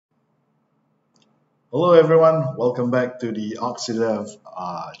Hello everyone, welcome back to the OxyDev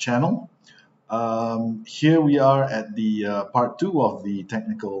channel. Here we are at the part two of the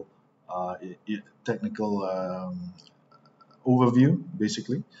technical overview,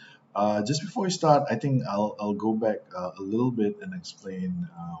 basically. Just before we start, I think I'll go back a little bit and explain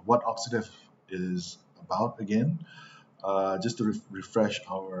what OxyDev is about again, just to refresh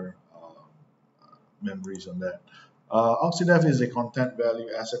our memories on that. OxyDev is a content value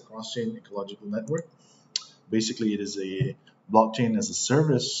asset cross-chain ecological network. Basically, it is a blockchain as a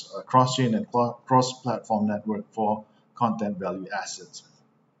service, cross-chain and cross-platform network for content value assets,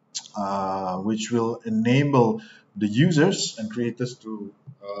 which will enable the users and creators to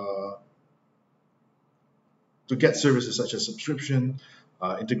get services such as subscription,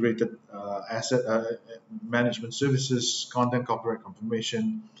 integrated asset management services, content copyright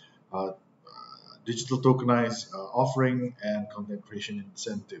confirmation, uh, digital tokenized offering, and content creation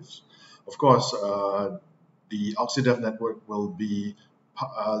incentives. Of course, the OxyDev network will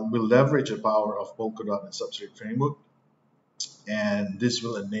leverage the power of Polkadot and Substrate framework, and this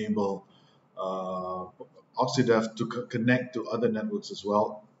will enable OxyDev to connect to other networks as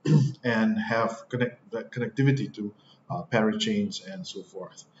well, and have connectivity to parachains and so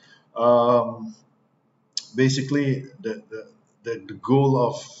forth. Um, Basically, the goal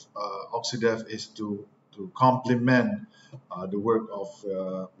of OxyDev is to complement the work of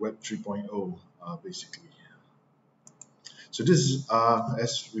Web 3.0, basically. So this is,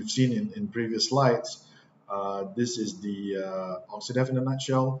 as we've seen in previous slides, this is the OxyDev in a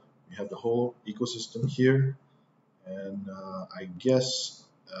nutshell. We have the whole ecosystem here, and I guess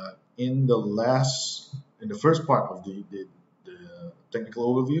in the first part of the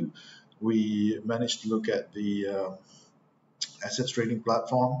technical overview, we managed to look at the assets trading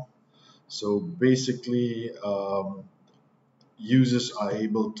platform. So basically, users are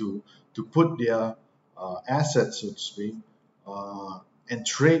able to put their assets, so to speak, uh, and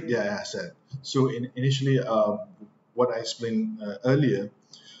trade their asset. So initially, what I explained earlier,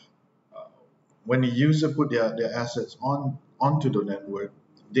 uh, when a user put their assets onto the network,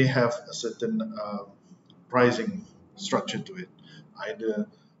 they have a certain pricing structure to it. Either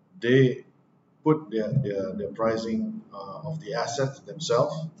they put their pricing of the assets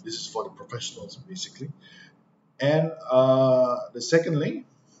themselves. This is for the professionals, basically. And the secondly,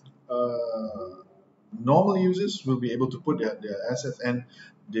 uh, normal users will be able to put their assets, and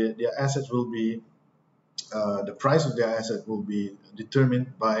their assets will be the price of their asset will be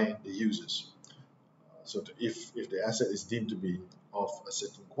determined by the users. If the asset is deemed to be of a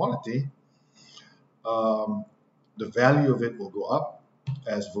certain quality, um, the value of it will go up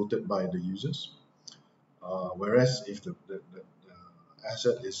as voted by the users. Whereas if the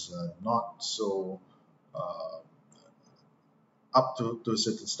asset is not so uh, up to a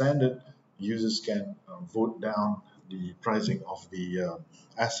certain standard, users can vote down the pricing of the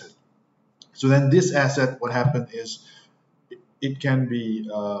asset. So then this asset, what happened is it can be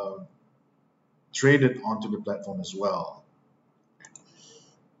traded onto the platform as well.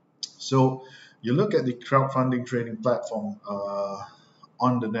 So you look at the crowdfunding trading platform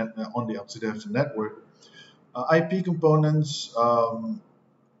on the OxyDev network, IP components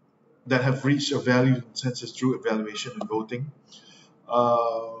that have reached a value consensus through evaluation and voting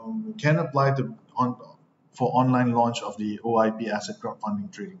can apply for online launch of the OIP asset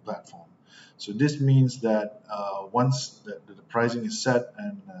crowdfunding trading platform. So this means that once the pricing is set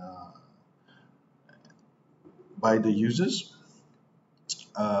and by the users,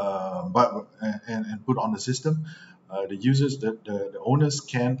 and put on the system, the users, the owners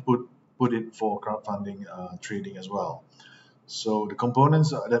can put it for crowdfunding trading as well. So the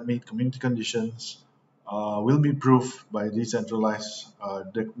components that meet community conditions will be approved by decentralized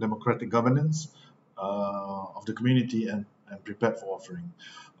democratic governance of the community and prepared for offering.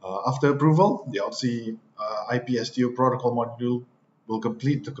 After approval, the Oxy IPSTO protocol module will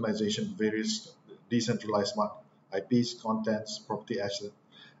complete tokenization of various decentralized smart IPs, contents, property assets,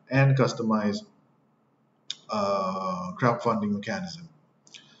 and customized crowdfunding mechanism.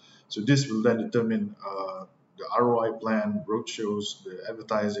 So this will then determine the ROI plan, roadshows, the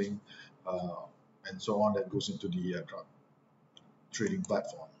advertising, uh, and so on that goes into the crowd trading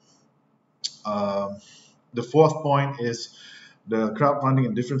platform. Um, the fourth point is the crowdfunding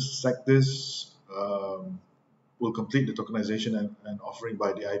in different sectors will complete the tokenization and offering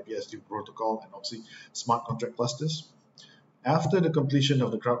by the IPSD protocol and Oxy smart contract clusters. After the completion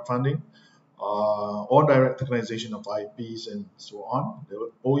of the crowdfunding or direct tokenization of IPs and so on,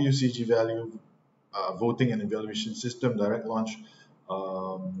 the OUCG value voting and evaluation system direct launch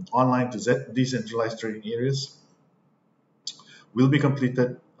online to decentralized trading areas will be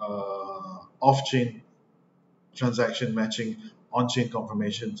completed off-chain transaction matching, on-chain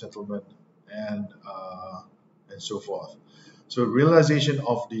confirmation settlement, and so forth. So realization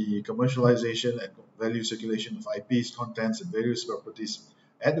of the commercialization and value circulation of IPs, contents, and various properties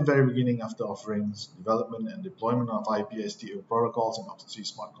at the very beginning after offerings, development and deployment of IP STO protocols and Oxy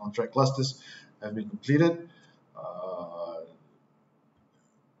smart contract clusters have been completed.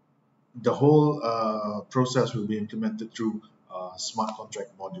 The whole process will be implemented through smart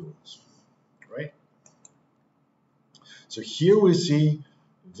contract modules, right? So here we see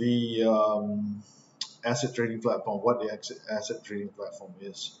the asset trading platform, what the asset trading platform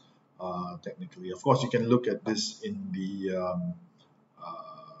is technically. Of course, you can look at this in the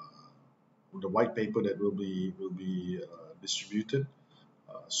white paper that will be distributed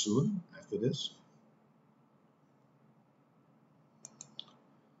soon after this.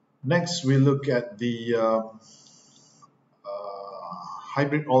 Next, we look at the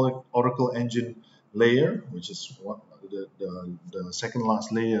hybrid Oracle engine layer, which is the second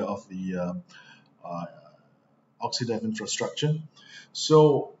last layer of the OxyDev infrastructure.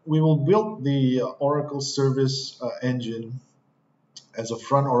 So we will build the Oracle service engine as a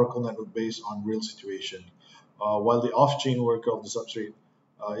front Oracle network based on real situation, while the off-chain worker of the substrate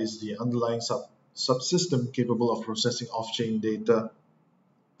is the underlying subsystem capable of processing off-chain data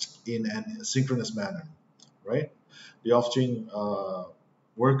in an asynchronous manner, right? The off-chain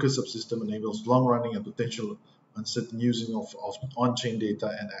worker subsystem enables long-running and potential uncertain using of on-chain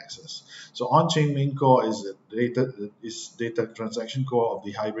data and access. So on-chain main core is the data transaction core of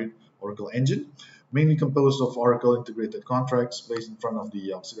the hybrid Oracle engine, mainly composed of Oracle integrated contracts placed in front of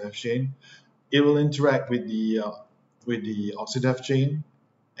the OxyDev chain. It will interact with the OxyDev chain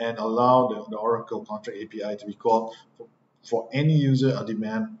and allow the Oracle contract API to be called for any user or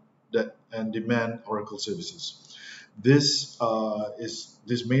demand Oracle services. These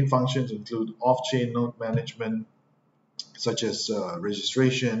main functions include off-chain node management, such as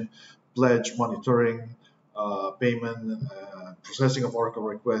registration, pledge, monitoring, payment, processing of Oracle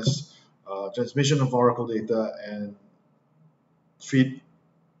requests, transmission of Oracle data, and feed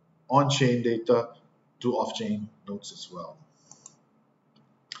on-chain data to off-chain nodes as well.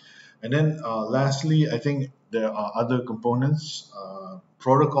 And then lastly, I think there are other components,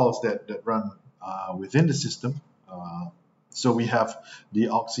 protocols that run within the system. So we have the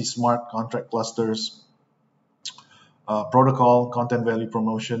Oxy Smart Contract Clusters protocol, content value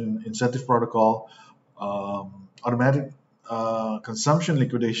promotion, incentive protocol, automatic consumption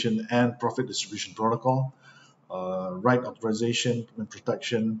liquidation and profit distribution protocol, right authorization and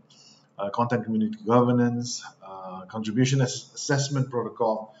protection, content community governance, contribution assessment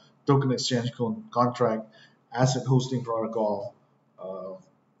protocol, token exchange contract, asset hosting protocol,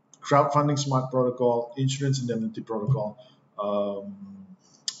 crowdfunding smart protocol, insurance indemnity protocol,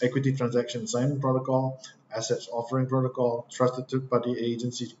 equity transaction assignment protocol, assets offering protocol, trusted third-party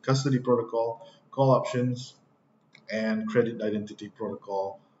agency custody protocol, call options, and credit identity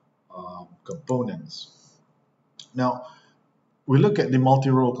protocol components. Now, we look at the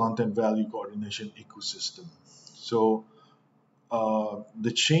multi-role content value coordination ecosystem. So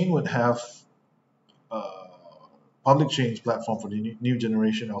the chain would have public chains platform for the new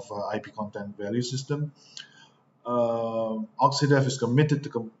generation of IP content value system. OxyDev is committed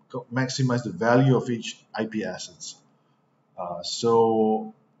to maximize the value of each IP assets.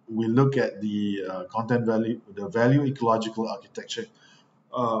 So we look at the content value, the value ecological architecture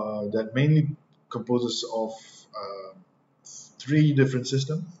that mainly composes of 3 different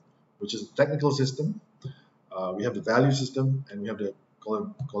systems, which is the technical system, we have the value system, and we have the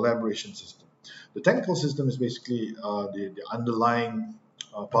collaboration system. The technical system is basically the underlying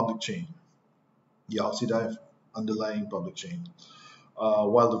public chain, the OxyDev underlying public chain,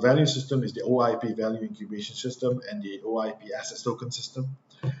 while the value system is the OIP value incubation system and the OIP assets token system,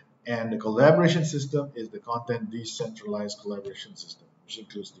 and the collaboration system is the content decentralized collaboration system, which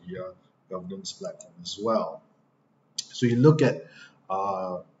includes the governance platform as well. So you look at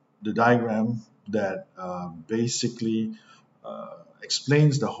the diagram that basically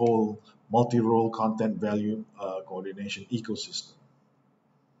explains the whole multi-role content value coordination ecosystem.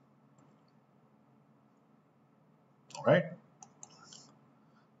 All right.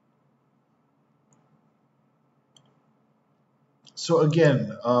 So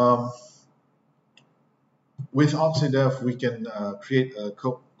again, with OxyDev, we can create a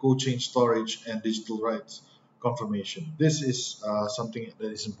co-chain storage and digital rights confirmation. This is something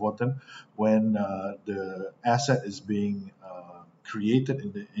that is important when the asset is being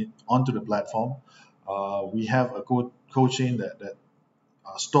created onto the platform. We have a co-chain that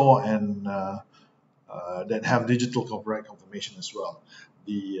store and that have digital copyright confirmation as well.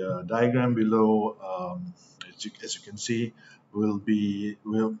 The diagram below, as you can see, will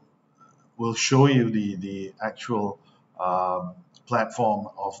show you the actual platform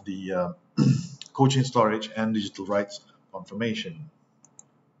of the coaching storage and digital rights confirmation.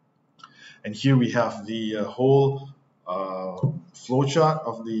 And here we have the whole flowchart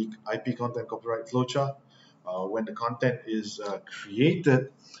of the IP content copyright flowchart. When the content is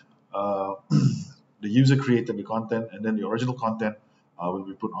created, the user created the content, and then the original content will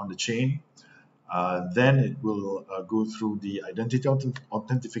be put on the chain. Then it will go through the identity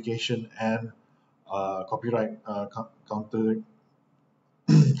authentication and copyright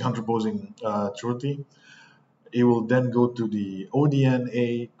counterposing truity. It will then go to the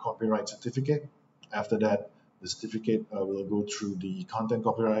ODNA copyright certificate. After that, the certificate will go through the content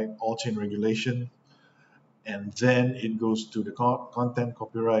copyright all-chain regulation, and then it goes to the content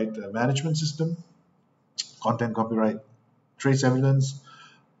copyright management system, content copyright trace evidence,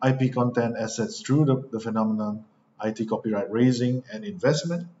 IP content assets through the phenomenon, IT copyright raising and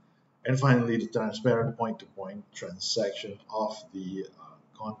investment, and finally the transparent point-to-point transaction of the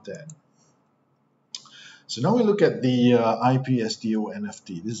content. So now we look at the IP STO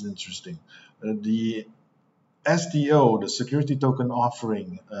NFT. This is interesting. The STO, the security token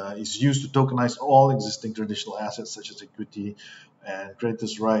offering, is used to tokenize all existing traditional assets such as equity and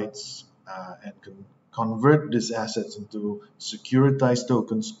creditors' rights, and can convert these assets into securitized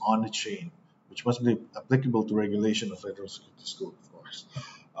tokens on the chain, which must be applicable to regulation of federal securities code, of course.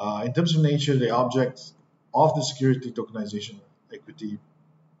 In terms of nature, the objects of the security tokenization equity,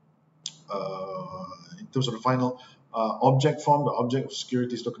 in terms of the final object form, the object of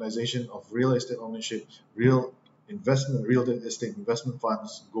securities tokenization of real estate ownership, real estate investment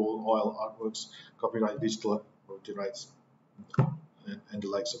funds, gold, oil, artworks, copyright, digital property rights, and the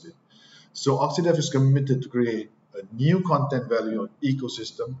likes of it. So OxyDev is committed to create a new content value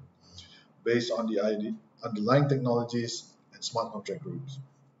ecosystem based on the underlying technologies and smart contract groups.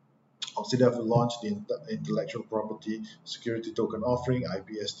 OxyDev will launch the intellectual property security token offering,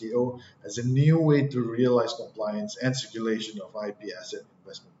 IPSTO, as a new way to realize compliance and circulation of IP asset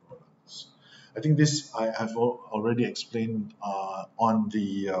investment products. I think this I have already explained on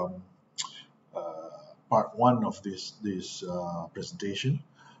the part one of this presentation,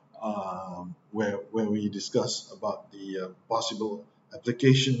 where we discuss about the possible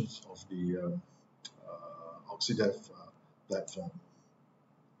applications of the OxyDev platform.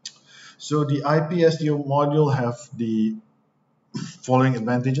 So the IPSTO module have the following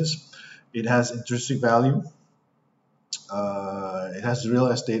advantages. It has intrinsic value. It has real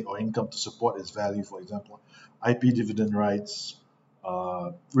estate or income to support its value, for example, IP dividend rights,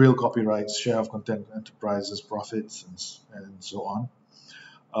 real copyrights, share of content enterprises, profits, and so on.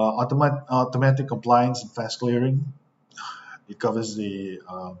 Automatic compliance and fast clearing. It covers the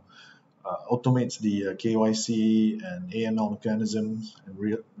automates the KYC and AML mechanisms and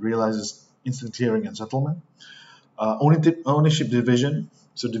realizes instant clearing and settlement. Ownership division.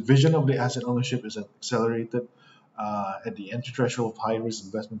 So division of the asset ownership is accelerated at the entry threshold of high-risk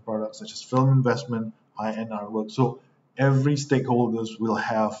investment products such as film investment, high-end artwork. So every stakeholders will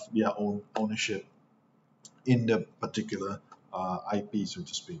have their own ownership in the particular IP, so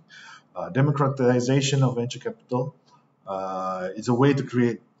to speak. Democratization of venture capital is a way to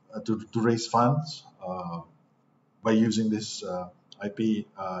create to raise funds by using this IP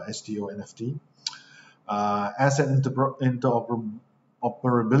STO NFT. Asset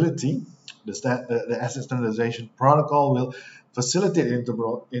interoperability. The asset standardization protocol will facilitate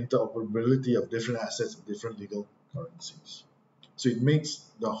interoperability of different assets and different legal currencies. So it makes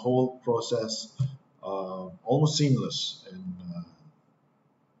the whole process almost seamless and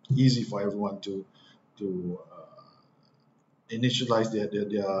easy for everyone to initialize their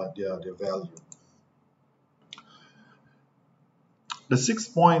value. The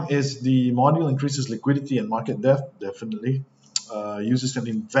sixth point is the module increases liquidity and market depth, definitely. Users can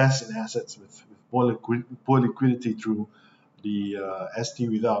invest in assets with poor liquidity through the ST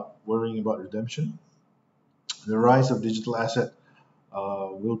without worrying about redemption. The rise of digital asset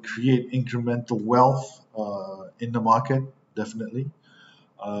will create incremental wealth in the market, definitely.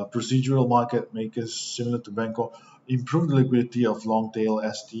 Procedural market makers similar to Bangkok improve the liquidity of long-tail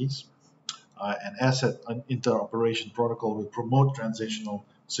STs. An asset interoperation protocol will promote transactional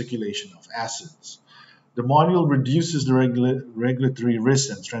circulation of assets. The module reduces the regulatory risk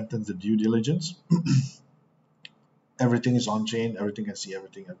and strengthens the due diligence. Everything is on-chain, everything can see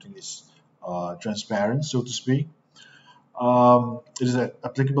everything is transparent, so to speak. It is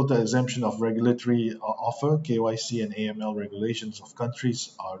applicable to exemption of regulatory offer, KYC and AML regulations of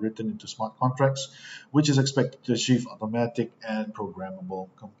countries are written into smart contracts, which is expected to achieve automatic and programmable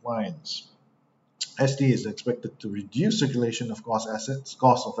compliance. SD is expected to reduce circulation of cost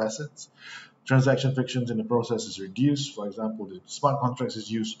of assets. Transaction frictions in the process is reduced. For example, the smart contracts is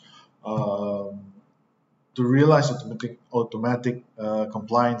used to realize automatic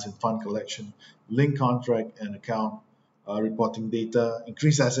compliance in fund collection, link contract and account reporting data,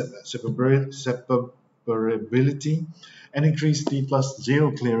 increase asset separability, and increase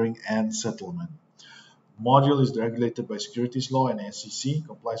T+0 clearing and settlement. Module is regulated by securities law and SEC,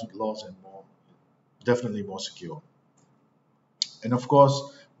 complies with laws and definitely more secure. And of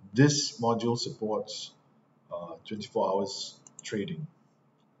course, this module supports 24 hours trading.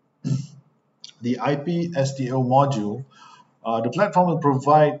 The IP STO module, the platform will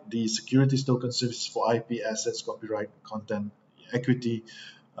provide the securities token services for IP assets, copyright, content, equity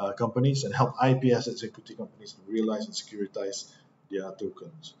companies, and help IP assets equity companies to realize and securitize their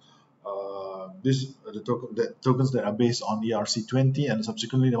tokens. The tokens that are based on ERC20 and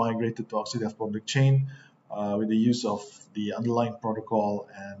subsequently migrated to OxyDev public chain with the use of the underlying protocol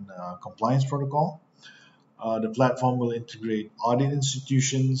and compliance protocol. The platform will integrate audit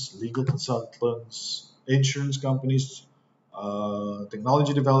institutions, legal consultants, insurance companies,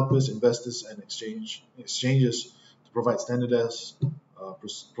 technology developers, investors, and exchanges to provide standardized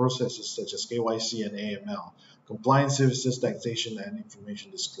processes such as KYC and AML, compliance services, taxation, and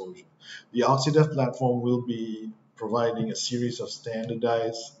information disclosure. The OxyDev platform will be providing a series of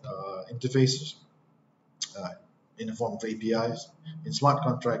standardized interfaces in the form of APIs in smart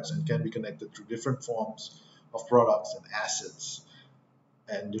contracts and can be connected through different forms of products and assets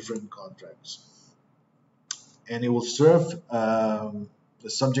and different contracts. And it will serve the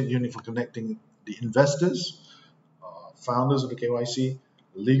subject unit for connecting the investors, founders of the KYC,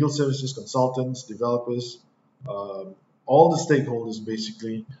 legal services, consultants, developers, all the stakeholders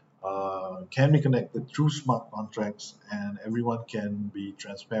basically can be connected through smart contracts, and everyone can be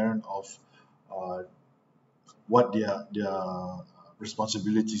transparent of what their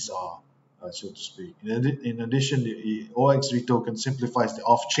responsibilities are, so to speak. In addition, the OXV token simplifies the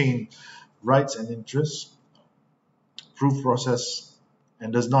off-chain rights and interests, proof process,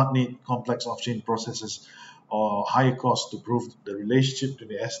 and does not need complex off-chain processes or higher costs to prove the relationship to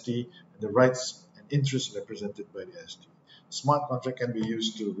the ST and the rights and interests represented by the ST. Smart contract can be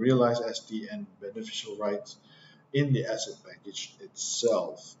used to realize ST and beneficial rights in the asset package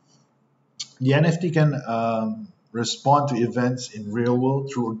itself. The NFT can respond to events in real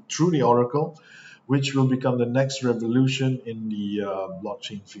world through the Oracle, which will become the next revolution in the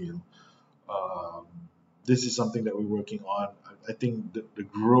blockchain field. This is something that we're working on. I think the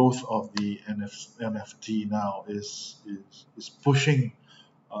growth of the NFT now is pushing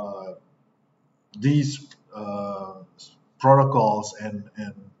these protocols and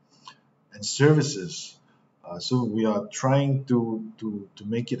services. So we are trying to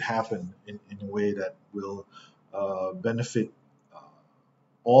make it happen in a way that will benefit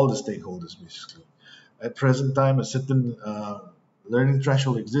all the stakeholders basically. At present time, a certain learning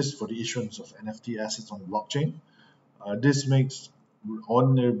threshold exists for the issuance of NFT assets on the blockchain. This makes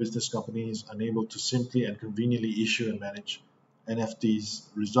ordinary business companies unable to simply and conveniently issue and manage NFTs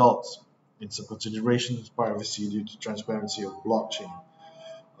results in some considerations of privacy due to transparency of blockchain.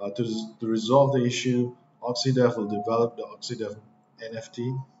 To resolve the issue, OxyDev will develop the OxyDev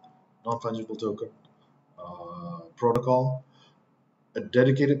NFT, non-fungible token protocol, a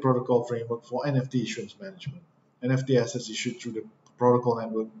dedicated protocol framework for NFT issuance management. NFT assets issued through the protocol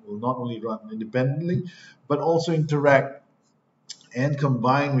network will not only run independently, but also interact and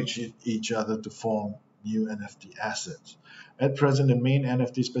combine with each other to form new NFT assets. At present, the main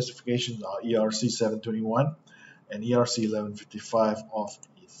NFT specifications are ERC 721 and ERC 1155 of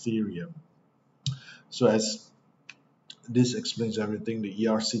Ethereum. So as this explains everything, the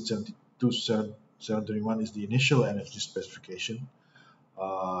ERC 721 is the initial NFT specification.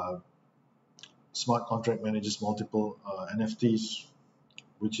 Smart contract manages multiple NFTs,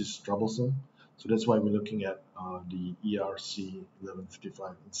 which is troublesome. So that's why we're looking at the ERC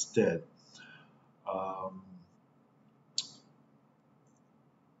 1155 instead.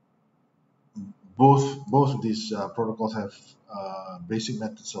 Both of these protocols have basic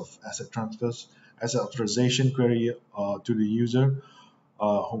methods of asset transfers, asset authorization, query to the user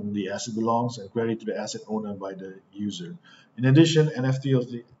whom the asset belongs, and query to the asset owner by the user. In addition,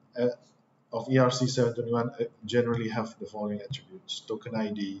 NFT of ERC 721 generally have the following attributes: token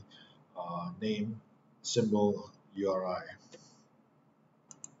ID, name, symbol, URI.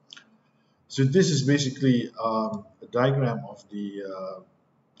 So this is basically a diagram of the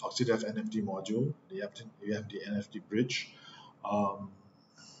OxyDev NFT module. You have the NFT bridge. Um,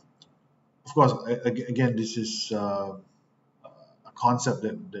 of course, again, this is a concept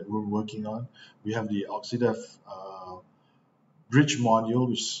that we're working on. We have the OxyDev bridge module,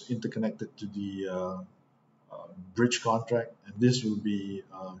 which is interconnected to the bridge contract, and this will be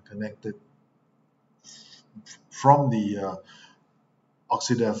connected from the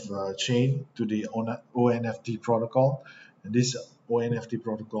OxyDev chain to the ONFT protocol, and this ONFT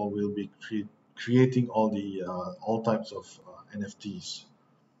protocol will be creating all types of NFTs,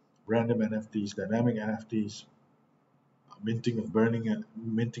 random NFTs, dynamic NFTs, minting and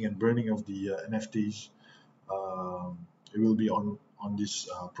burning of the NFTs. It will be on this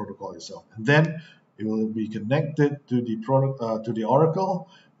protocol itself, and then it will be connected to the to the Oracle,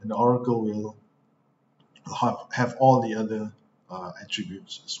 and the Oracle will have all the other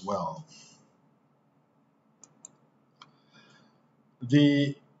attributes as well.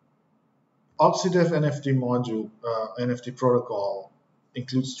 The OxyDev NFT module, NFT protocol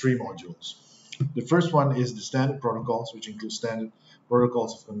includes 3 modules. The first one is the standard protocols, which include standard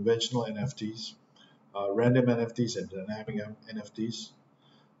protocols of conventional NFTs, random NFTs, and dynamic NFTs,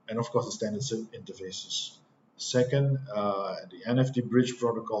 and of course the standard interfaces. Second, the NFT bridge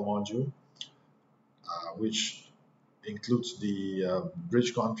protocol module, which includes the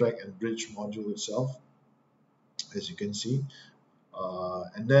bridge contract and bridge module itself, as you can see.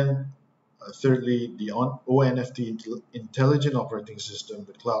 And then thirdly, the ONFT intelligent operating system,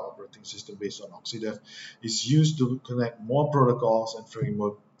 the cloud operating system based on OxyDev, is used to connect more protocols and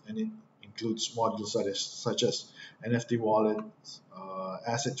framework, and it includes modules such as NFT wallets,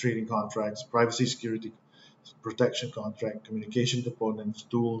 asset trading contracts, privacy security protection contract, communication components,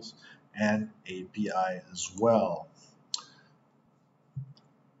 tools, and API as well.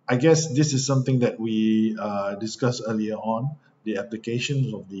 I guess this is something that we discussed earlier on, the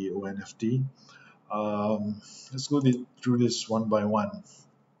applications of the ONFT. Let's go through this one by one.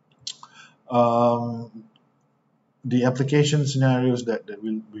 The application scenarios that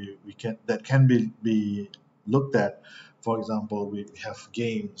can be looked at. For example, we have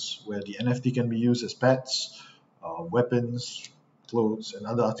games where the NFT can be used as pets, weapons, clothes, and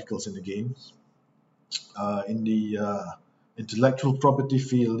other articles in the games. In the intellectual property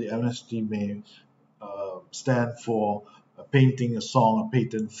field, the NFT may stand for a painting, a song, a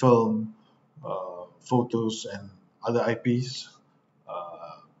patent, film, photos, and other IPs.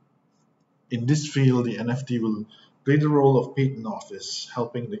 In this field, the NFT will play the role of patent office,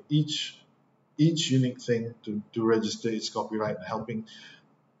 helping each unique thing to register its copyright and helping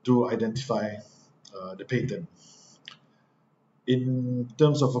to identify the patent. In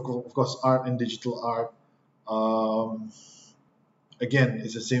terms of course, art and digital art, again,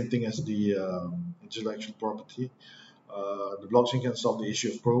 it's the same thing as the intellectual property. The blockchain can solve the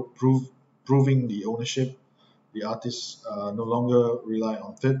issue of proving the ownership. The artists no longer rely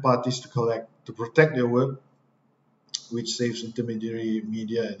on third parties to protect their work, which saves intermediary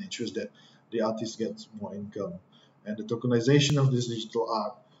media and ensures that the artist gets more income. And the tokenization of this digital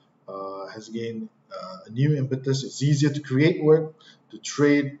art has gained a new impetus. It's easier to create work, to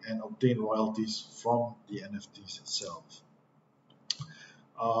trade, and obtain royalties from the NFTs itself.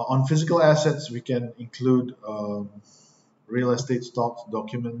 On physical assets, we can include real estate stocks,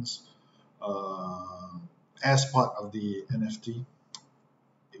 documents, as part of the NFT.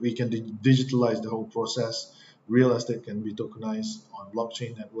 We can digitalize the whole process. Real estate can be tokenized on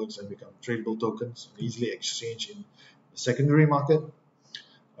blockchain networks and become tradable tokens and easily exchanged in the secondary market.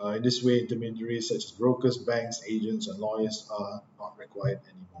 In this way, intermediaries such as brokers, banks, agents, and lawyers are not required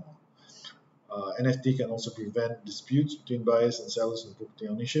anymore. NFT can also prevent disputes between buyers and sellers in property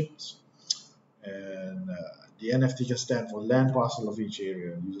ownerships. And the NFT can stand for land parcel of each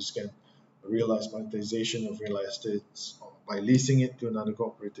area. Users can realize monetization of real estates by leasing it to another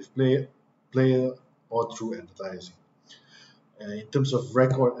cooperative player or through advertising. In terms of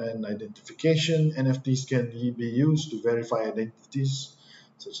record and identification, NFTs can be used to verify identities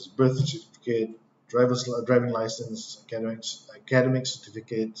such as birth certificate, driving license, academic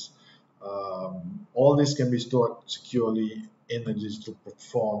certificates. All this can be stored securely in a digital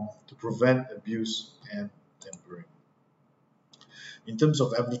form to prevent abuse and tampering. In terms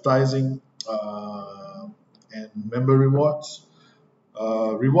of advertising and member rewards,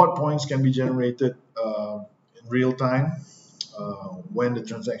 reward points can be generated in real time when the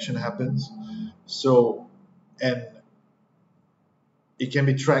transaction happens. And it can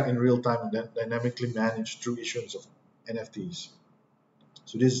be tracked in real time and then dynamically managed through issuance of NFTs.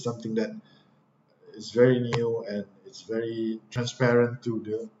 So this is something that is very new and it's very transparent to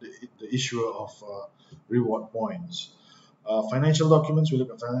the issuer of reward points. Financial documents, we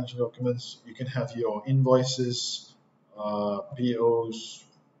look at financial documents. You can have your invoices, POs,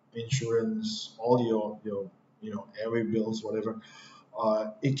 insurance, all your airway bills, whatever.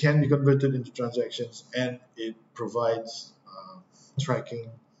 It can be converted into transactions, and it provides tracking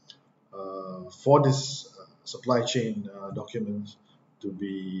for this supply chain documents to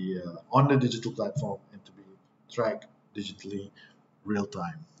be on the digital platform and to be tracked digitally real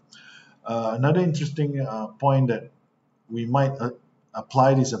time. Another interesting point that we might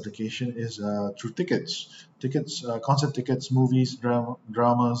apply this application is through tickets, concert tickets, movies,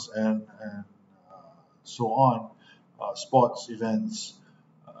 dramas, and so on, sports events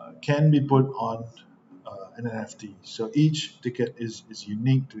can be put on an NFT. So each ticket is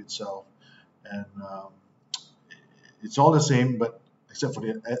unique to itself, and it's all the same, but except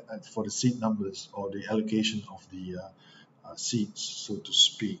for the seat numbers or the allocation of the seats, so to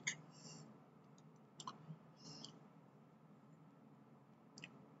speak.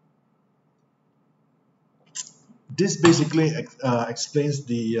 This basically explains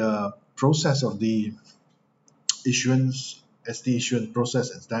the process of the issuance, ST issuance process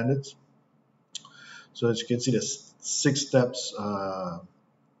and standards. So as you can see, there's 6 steps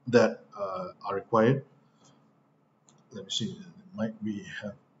that are required. Let me see, it might be,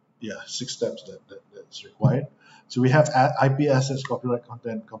 6 steps that's required. So we have IP assets, copyright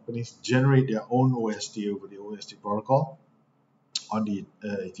content. Companies generate their own OST over the OST protocol on the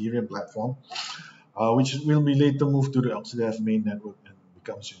Ethereum platform, which will be later moved to the OxyDev main network and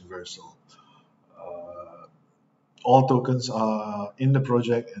becomes universal. All tokens are in the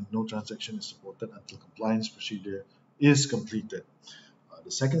project and no transaction is supported until compliance procedure is completed. The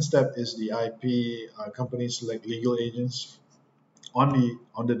second step is the IP companies select legal agents on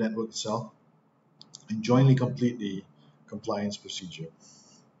the network itself and jointly complete the compliance procedure.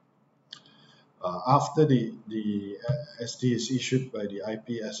 After the ST is issued by the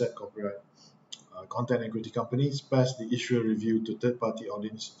IP asset copyright content equity companies, pass the issuer review to third-party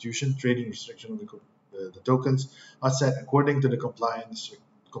audit institution. Trading restriction of the tokens are set according to the compliance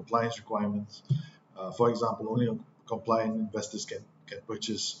requirements. For example, only compliant investors can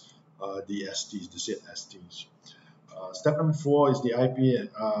purchase the STs, the said STs. Step number 4 is the IP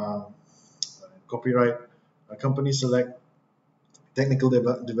copyright companies select technical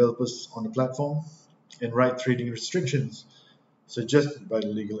developers on the platform and write trading restrictions suggested by the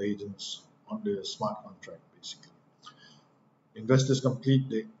legal agents on the smart contract, basically. Investors complete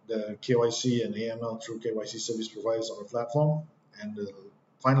the KYC and AML through KYC service providers on the platform, and the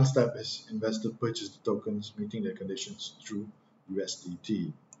final step is investors purchase the tokens meeting their conditions through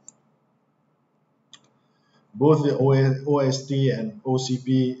USDT. Both the OST and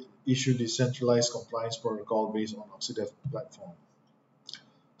OCP issue decentralized compliance protocol based on OxyDev platform.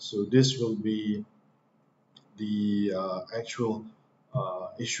 So this will be the actual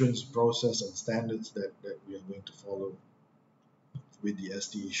issuance process and standards that we are going to follow with the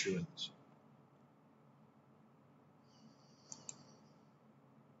ST issuance.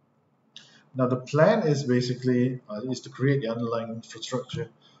 Now the plan is basically is to create the underlying infrastructure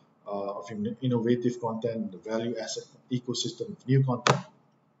of innovative content, the value asset ecosystem of new content,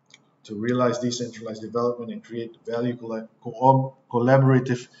 to realize decentralized development and create value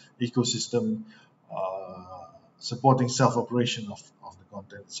collaborative ecosystem supporting self-operation of the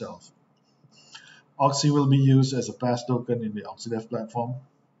content itself. Oxy will be used as a pass token in the OxyDev platform,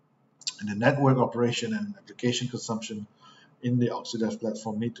 and the network operation and application consumption in the OxyDev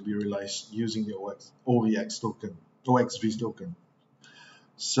platform need to be realized using the OXV token.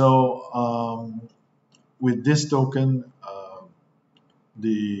 So with this token,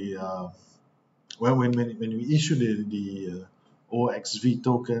 when we issue the OXV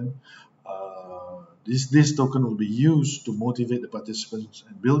token, this token will be used to motivate the participants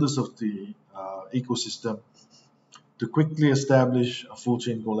and builders of the ecosystem to quickly establish a full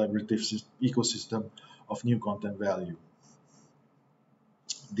chain collaborative ecosystem of new content value.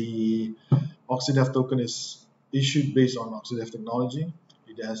 The OxyDev token is issued based on OxyDev technology.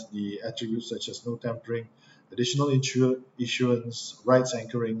 It has the attributes such as no tampering, additional issuance, rights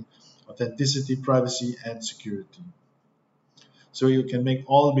anchoring, authenticity, privacy, and security. So you can make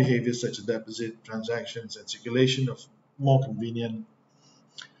all behaviors such as deposit, transactions, and circulation of more convenient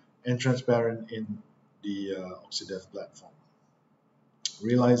and transparent in the OxyDev platform.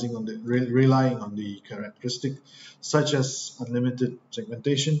 Relying on the characteristics such as unlimited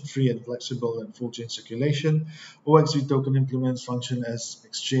segmentation, free and flexible and full chain circulation, OXV token implements function as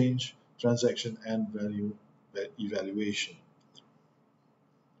exchange, transaction, and value evaluation.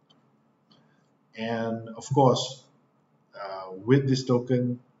 And of course, with this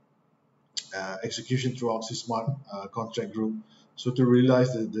token execution through OxySmart contract group. So to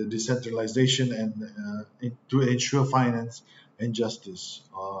realize the decentralization and to ensure finance and justice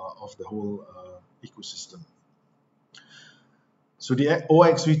of the whole ecosystem. So the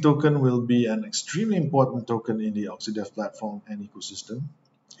OXV token will be an extremely important token in the OxyDev platform and ecosystem.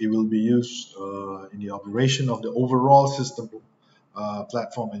 It will be used in the operation of the overall system,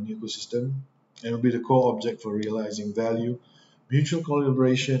 platform and ecosystem, and will be the core object for realizing value, mutual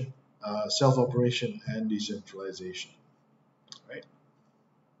collaboration, self-operation, and decentralization. Right.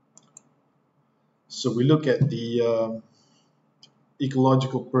 So we look at the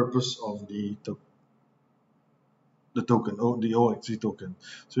ecological purpose of the token, the OXV token.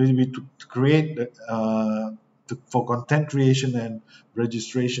 So it will be to create for content creation and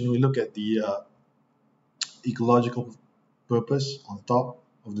registration. We look at the ecological purpose on top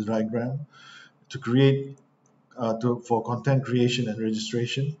of the diagram to create for content creation and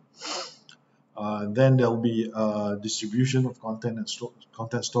registration. Then there will be distribution of content and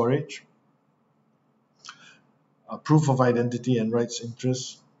content storage, proof of identity and rights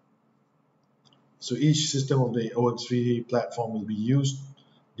interests. So each system of the OXV platform will be used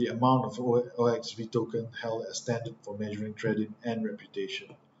the amount of OXV token held as standard for measuring credit and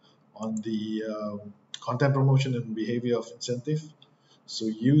reputation. On the content promotion and behavior of incentive, so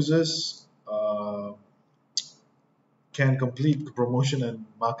users can complete the promotion and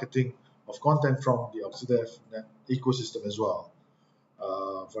marketing of content from the OxyDev ecosystem as well.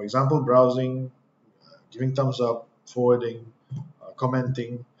 For example, browsing, giving thumbs up, forwarding,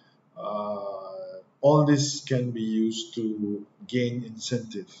 commenting, all this can be used to gain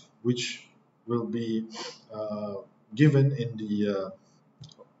incentive, which will be given in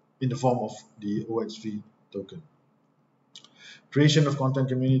the form of the OXV token. Creation of content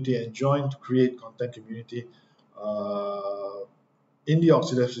community and join to create content community. In the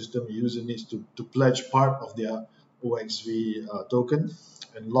OxyDev system, user needs to pledge part of their OXV token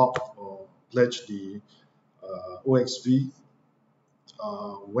and lock or pledge the OXV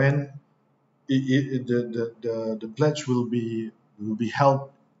when the pledge will be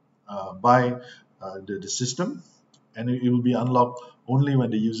held by the system, and it will be unlocked only when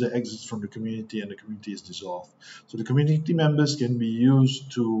the user exits from the community and the community is dissolved. So the community members can be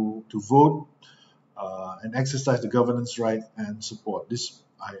used to vote and exercise the governance right and support. This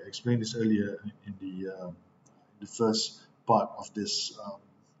I explained this earlier in the first part of this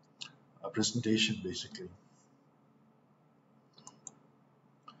presentation, basically.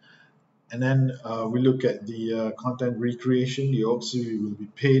 And then we look at the content recreation. The OXV will be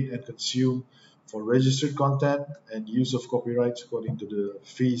paid and consumed for registered content and use of copyrights according to the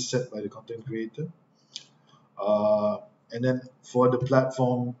fees set by the content creator. And then for the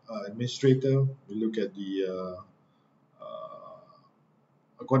platform administrator, we look at the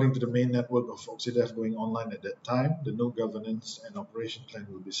according to the main network of OxyDev going online at that time, the node governance and operation plan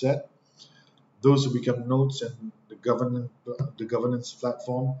will be set. Those who become nodes and the governance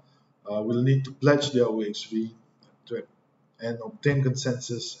platform will need to pledge their OXV and obtain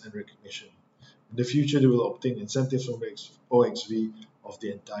consensus and recognition. In the future, they will obtain incentives from OXV of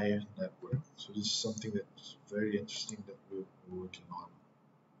the entire network. So this is something that's very interesting that we're working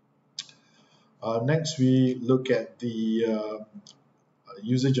on. Next, we look at the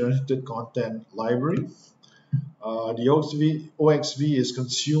user-generated content library. The OXV is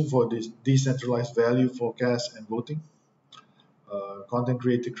consumed for this decentralized value forecast and voting. Content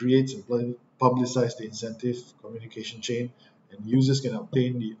creator creates and publicizes the incentive communication chain, and users can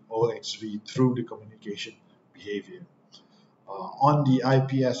obtain the OXV through the communication behavior. On the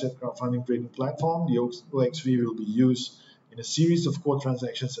IP asset crowdfunding trading platform, the OXV will be used in a series of core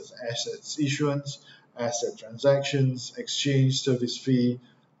transactions as assets issuance, asset transactions, exchange service fee,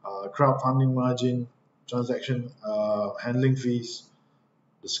 crowdfunding margin, transaction handling fees.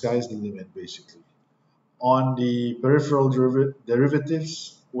 The sky is the limit, basically. On the peripheral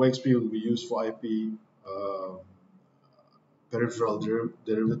derivatives, OXP will be used for IP peripheral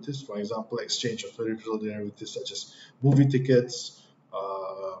derivatives, for example, exchange of peripheral derivatives such as movie tickets,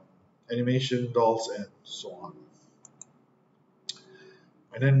 animation dolls, and so on.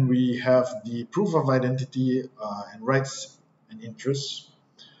 And then we have the proof of identity and rights and interests.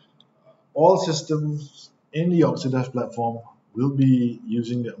 All systems in the OxyDev platform will be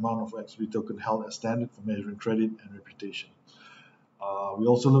using the amount of OXV token held as standard for measuring credit and reputation. We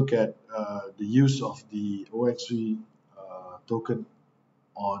also look at the use of the OXV token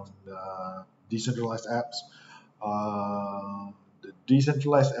on decentralized apps. The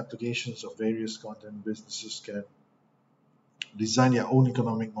decentralized applications of various content businesses can design their own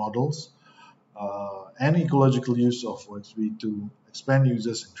economic models and ecological use of OXV to expand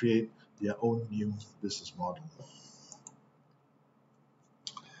users and create their own new business model.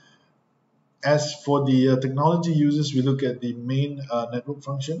 As for the technology uses, we look at the main network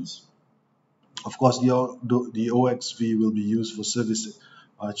functions. Of course, the OXV will be used for service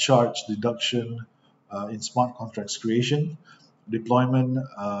charge deduction in smart contracts creation, deployment,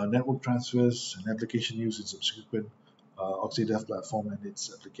 network transfers, and application use in subsequent OxyDev platform and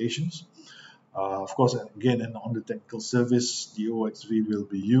its applications. Of course, again, and on the technical service, the OXV will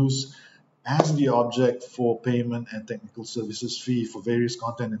be used as the object for payment and technical services fee for various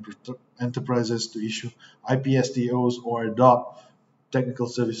content and enterprises to issue IPSTOs or adopt technical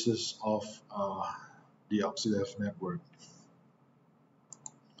services of the OxyDev network.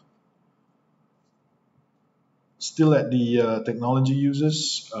 Still at the technology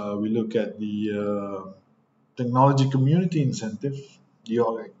uses, we look at the technology community incentive. The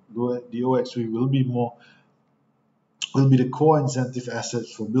OXV will be the core incentive asset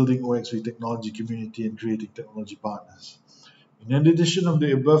for building OXV technology community and creating technology partners. In addition of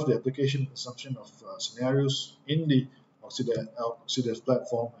the above, the application and consumption of scenarios in the OxyDev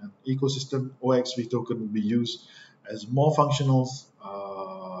platform and ecosystem, OXV token will be used as more functional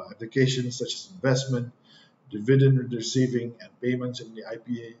applications such as investment, dividend receiving, and payments in the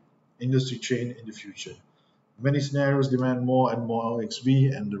IPA industry chain in the future. Many scenarios demand more and more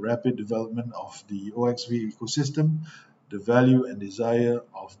OXV, and the rapid development of the OXV ecosystem, the value and desire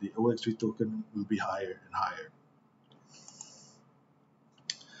of the OXV token will be higher and higher.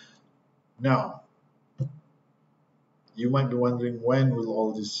 Now, you might be wondering, when will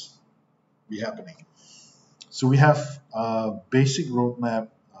all this be happening? So we have a basic roadmap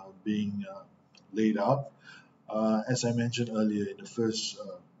being laid out. As I mentioned earlier in the first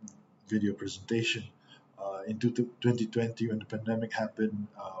video presentation, in 2020, when the pandemic happened,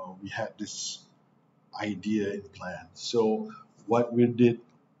 we had this idea in plan. So what we did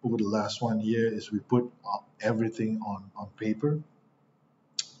over the last 1 year is we put everything on paper,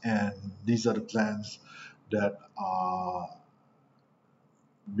 and these are the plans that are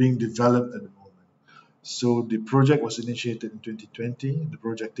being developed at the moment. So the project was initiated in 2020, the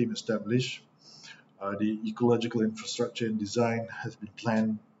project team established, the ecological infrastructure and design has been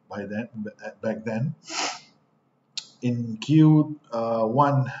planned back then. In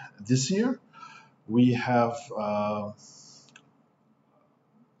Q1 this year, we have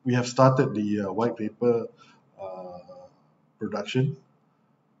started the white paper production,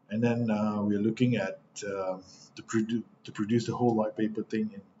 and then we are looking at to produce the whole white paper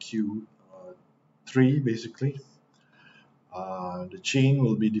thing in Q3 basically. The chain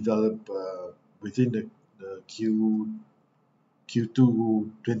will be developed within the Q2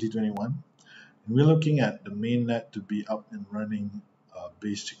 2021. And we're looking at the mainnet to be up and running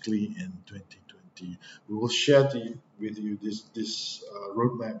basically in 2020. We will share with you this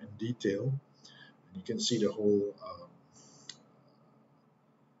roadmap in detail, and you can see the whole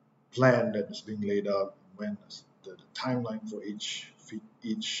plan that is being laid out, when the timeline for each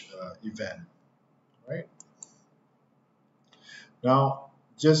event. Right now,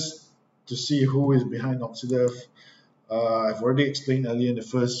 just to see who is behind OxyDev, I've already explained earlier in the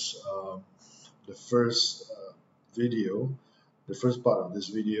first video, the first part of this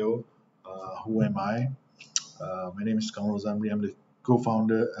video. Who am I? My name is Kamrul Zamri. I'm the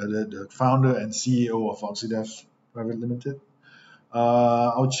co-founder, the founder and CEO of OxyDev Private Limited.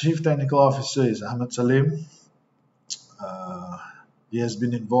 Our Chief Technical Officer is Ahmad Salim. He has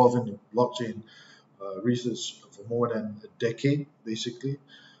been involved in the blockchain research for more than a decade, basically.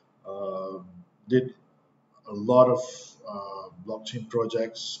 Did a lot of blockchain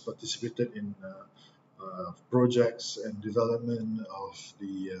projects, participated in projects and development of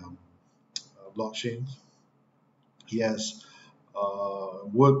the blockchain. He has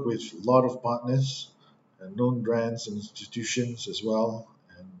worked with a lot of partners and known brands and institutions as well.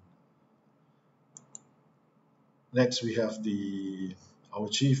 And next we have our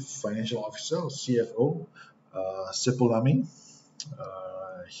Chief Financial Officer, or CFO, Sipul Amin.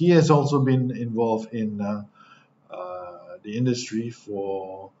 He has also been involved in the industry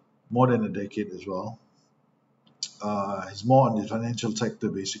for more than a decade as well. He's more on the financial sector,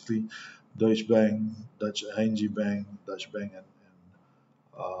 basically. Deutsche Bank, ING Bank, Dutch Bank, and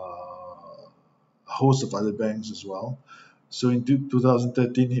a host of other banks as well. So in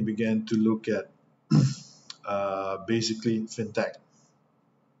 2013, he began to look at basically fintech,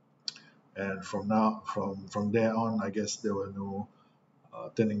 and from there on, I guess there were no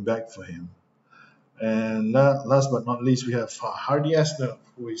turning back for him. And last but not least, we have Hardy Esner,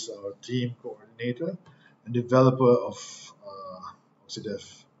 who is our team coordinator and developer of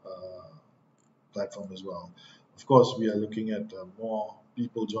OxyDev platform as well. Of course, we are looking at more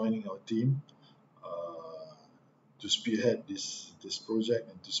people joining our team to spearhead this project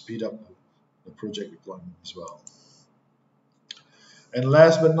and to speed up the project deployment as well. And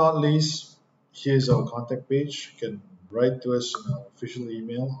last but not least, here's our contact page. You can write to us in our official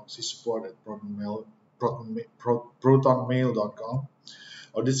email, oxysupport@protonmail.com.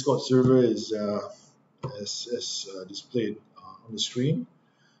 Our Discord server is as displayed on the screen.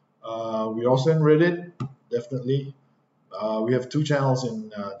 We're also in Reddit, definitely. We have 2 channels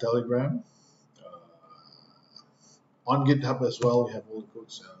in Telegram. On GitHub as well, we have all the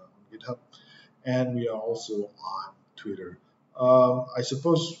codes on GitHub. And we are also on Twitter. I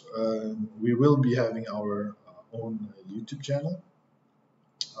suppose we will be having our own YouTube channel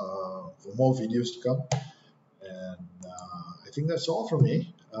for more videos to come. And I think that's all from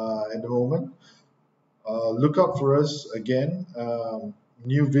me at the moment. Look out for us again.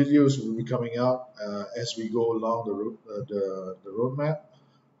 New videos will be coming out as we go along the roadmap.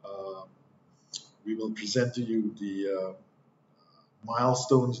 We will present to you the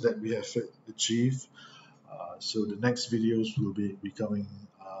milestones that we have achieved. So the next videos will be coming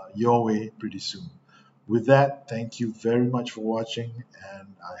your way pretty soon. With that, thank you very much for watching,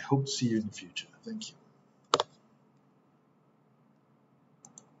 and I hope to see you in the future. Thank you.